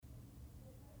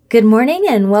Good morning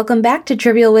and welcome back to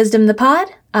Trivial Wisdom the Pod.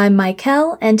 I'm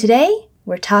Michael, and today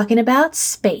we're talking about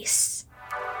space.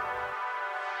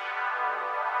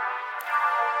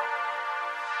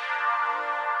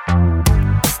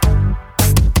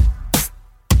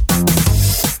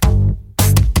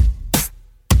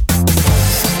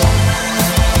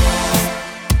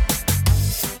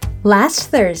 Last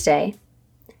Thursday,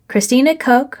 Christina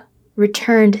Koch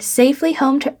returned safely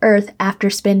home to Earth after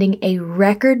spending a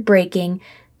record-breaking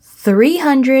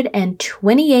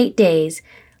 328 days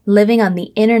living on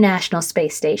the International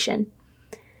Space Station.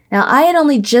 Now, I had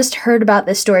only just heard about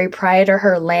this story prior to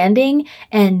her landing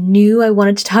and knew I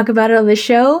wanted to talk about it on the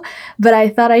show, but I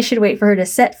thought I should wait for her to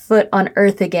set foot on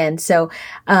Earth again. So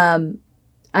I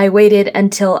waited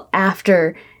until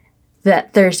after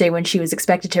that Thursday when she was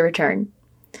expected to return.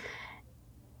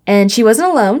 And she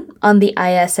wasn't alone on the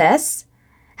ISS.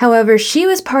 However, she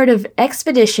was part of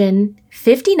Expedition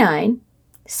 59,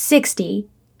 60,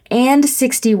 and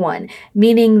 61,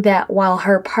 meaning that while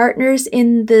her partners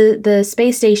in the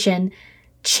space station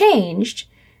changed,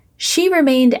 she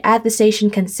remained at the station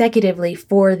consecutively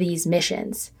for these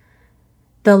missions.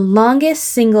 The longest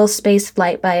single space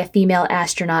flight by a female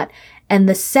astronaut and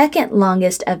the second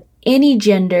longest of any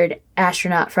gendered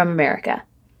astronaut from America.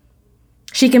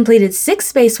 She completed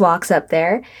 6 spacewalks up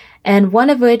there, and one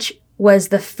of which was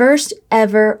the first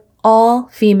ever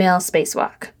all-female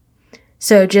spacewalk.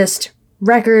 So just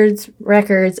records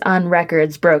on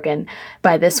records broken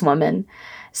by this woman.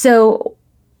 So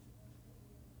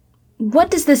what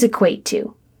does this equate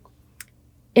to?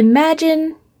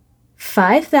 Imagine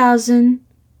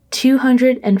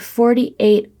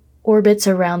 5,248 orbits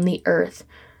around the Earth,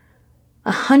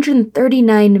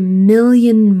 139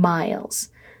 million miles,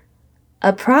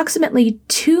 approximately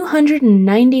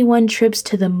 291 trips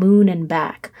to the moon and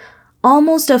back,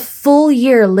 almost a full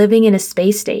year living in a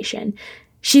space station.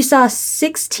 She saw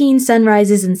 16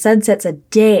 sunrises and sunsets a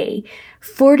day.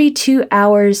 42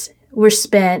 hours were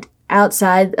spent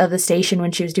outside of the station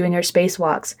when she was doing her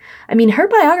spacewalks. I mean, her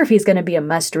biography is going to be a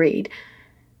must-read.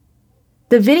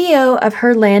 The video of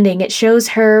her landing, it shows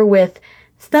her with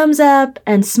thumbs up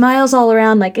and smiles all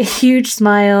around, like a huge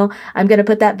smile. I'm going to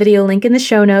put that video link in the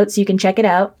show notes so you can check it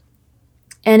out.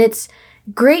 And it's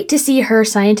great to see her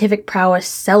scientific prowess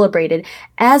celebrated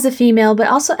as a female, but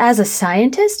also as a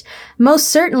scientist, most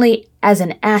certainly as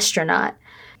an astronaut.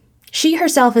 She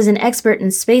herself is an expert in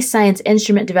space science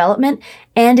instrument development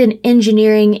and in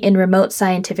engineering in remote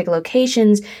scientific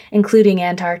locations, including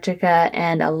Antarctica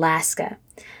and Alaska.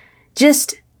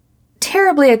 Just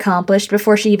terribly accomplished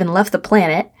before she even left the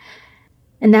planet.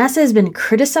 And NASA has been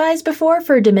criticized before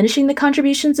for diminishing the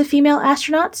contributions of female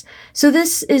astronauts, so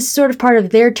this is sort of part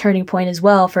of their turning point as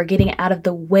well for getting out of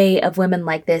the way of women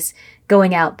like this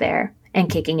going out there and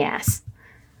kicking ass.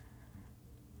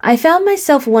 I found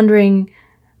myself wondering,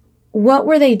 what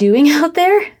were they doing out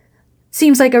there?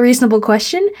 Seems like a reasonable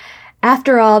question.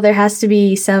 After all, there has to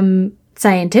be some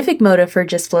scientific motive for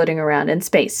just floating around in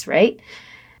space, right?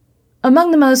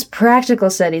 Among the most practical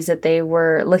studies that they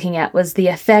were looking at was the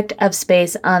effect of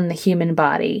space on the human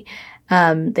body.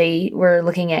 They were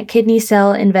looking at kidney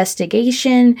cell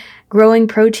investigation, growing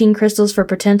protein crystals for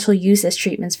potential use as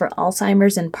treatments for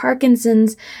Alzheimer's and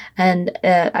Parkinson's, and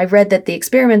I read that the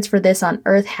experiments for this on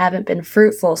Earth haven't been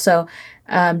fruitful, so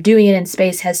doing it in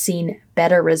space has seen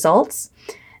better results.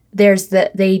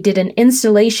 They did an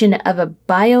installation of a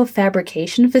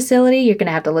biofabrication facility. You're going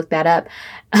to have to look that up.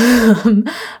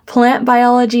 Plant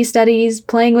biology studies,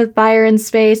 playing with fire in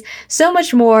space, so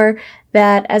much more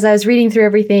that as I was reading through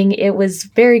everything, it was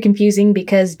very confusing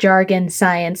because jargon,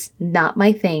 science, not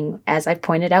my thing, as I've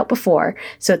pointed out before.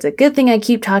 So it's a good thing I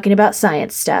keep talking about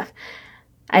science stuff.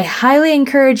 I highly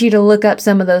encourage you to look up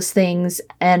some of those things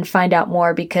and find out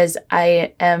more because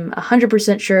I am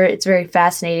 100% sure it's very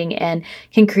fascinating and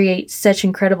can create such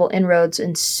incredible inroads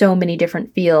in so many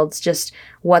different fields, just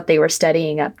what they were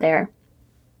studying up there.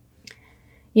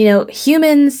 You know,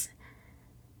 humans,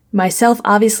 myself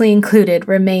obviously included,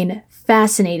 remain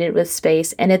fascinated with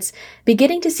space, and it's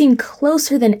beginning to seem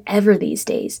closer than ever these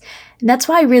days. And that's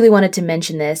why I really wanted to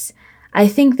mention this. I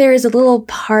think there is a little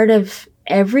part of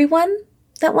everyone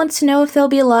that wants to know if they'll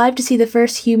be alive to see the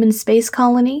first human space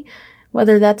colony,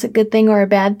 whether that's a good thing or a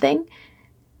bad thing,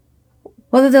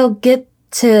 whether they'll get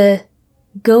to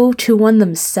go to one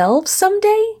themselves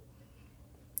someday.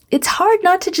 It's hard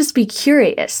not to just be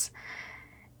curious.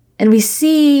 And we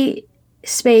see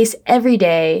space every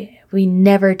day. We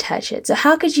never touch it. So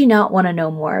how could you not want to know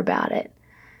more about it?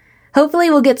 Hopefully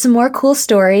we'll get some more cool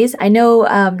stories. I know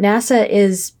NASA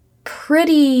is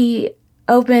pretty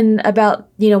open about,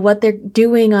 what they're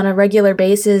doing on a regular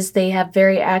basis. They have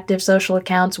very active social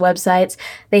accounts, websites.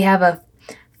 They have a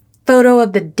photo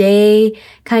of the day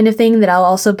kind of thing that I'll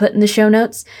also put in the show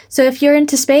notes. So if you're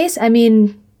into space,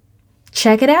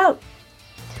 check it out.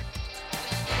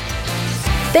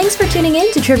 Thanks for tuning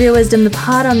in to Trivial Wisdom, the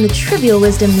pod on the Trivial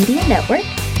Wisdom Media Network.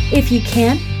 If you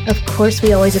can, of course,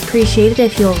 we always appreciate it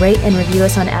if you'll rate and review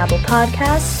us on Apple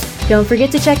Podcasts. Don't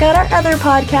forget to check out our other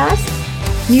podcasts.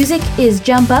 Music is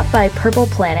Jump Up by Purple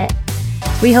Planet.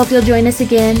 We hope you'll join us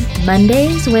again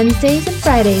Mondays, Wednesdays, and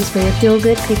Fridays for your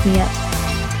feel-good pick-me-up.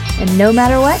 And no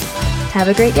matter what, have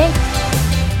a great day.